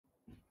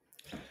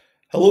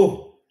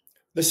Hello,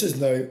 this is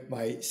now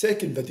my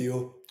second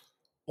video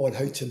on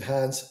how to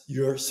enhance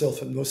your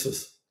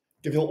self-hypnosis.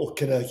 Give you a little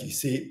kind of,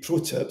 pro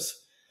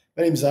tips.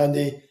 My name's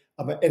Andy,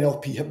 I'm an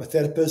NLP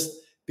hypnotherapist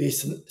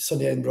based in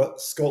sunny Edinburgh,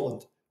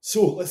 Scotland.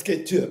 So let's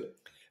get to it.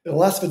 In the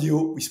last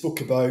video, we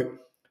spoke about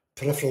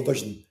peripheral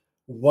vision,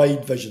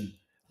 wide vision,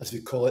 as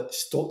we call it,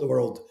 stop the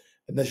world.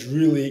 And this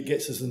really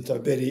gets us into a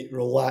very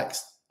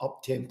relaxed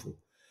up tempo.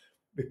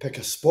 We pick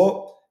a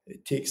spot,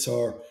 it takes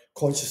our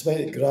conscious mind,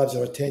 it grabs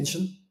our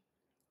attention,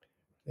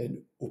 and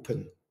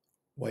open,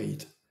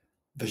 wide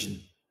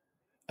vision.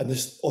 And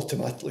this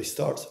automatically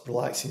starts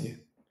relaxing you.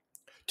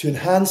 To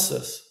enhance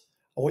this,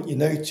 I want you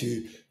now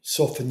to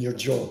soften your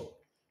jaw.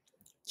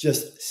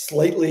 Just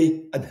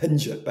slightly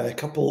unhinge it by a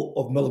couple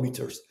of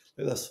millimeters,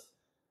 like this.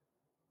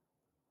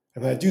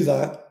 And when I do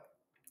that,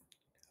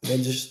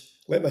 then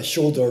just let my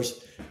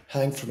shoulders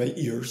hang from my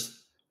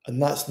ears, and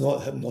that's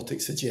not a hypnotic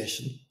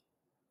suggestion.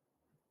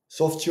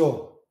 Soft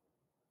jaw.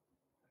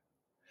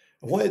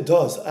 And what it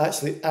does, it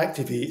actually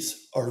activates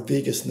our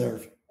vagus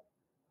nerve.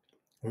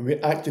 When we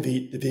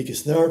activate the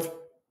vagus nerve, it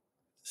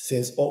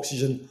sends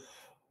oxygen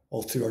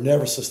all through our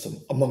nervous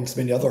system, amongst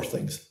many other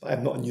things. But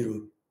I'm not a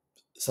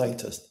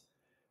neuroscientist.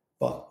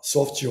 But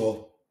soft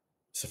jaw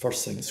is the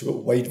first thing. So we've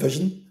got wide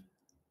vision,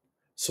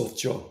 soft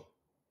jaw.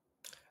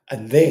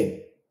 And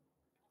then,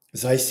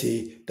 as I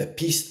say, the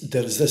piece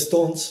de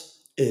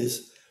resistance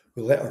is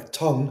we let our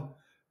tongue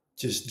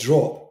just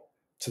drop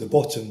to the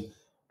bottom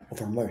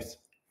of our mouth.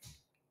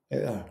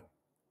 Like that.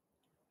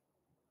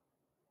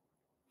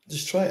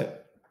 Just try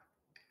it.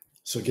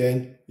 So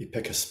again, you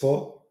pick a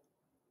spot,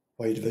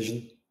 wide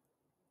vision,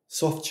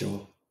 soft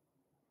jaw,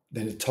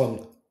 then the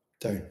tongue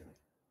down.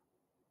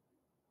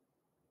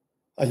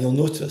 And you'll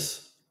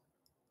notice,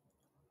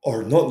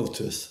 or not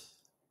notice,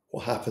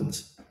 what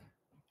happens,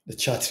 the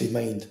chattery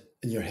mind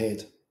in your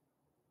head.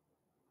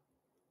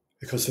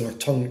 Because when our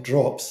tongue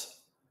drops,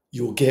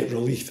 you'll get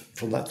relief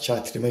from that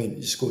chattery mind.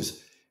 It just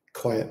goes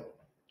quiet.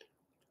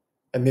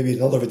 And maybe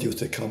another video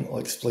to come, I'll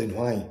explain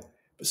why.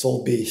 It's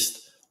all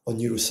based on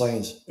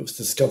neuroscience. It was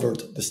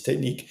discovered, this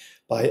technique,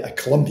 by a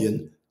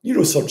Colombian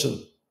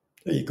neurosurgeon.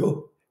 There you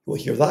go. You'll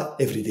hear that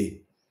every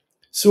day.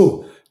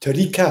 So, to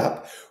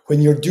recap,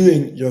 when you're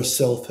doing your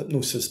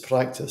self-hypnosis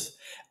practice,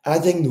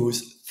 adding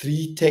those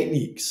 3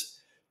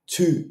 techniques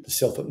to the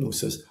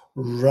self-hypnosis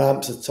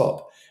ramps it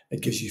up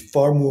and gives you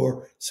far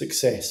more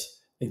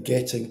success in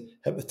getting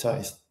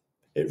hypnotized.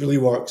 It really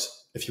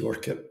works if you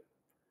work it.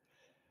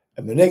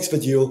 In my next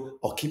video,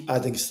 I'll keep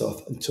adding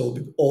stuff until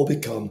we all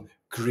become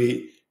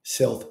great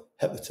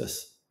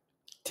self-hypnotists.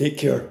 Take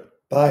care.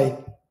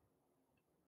 Bye.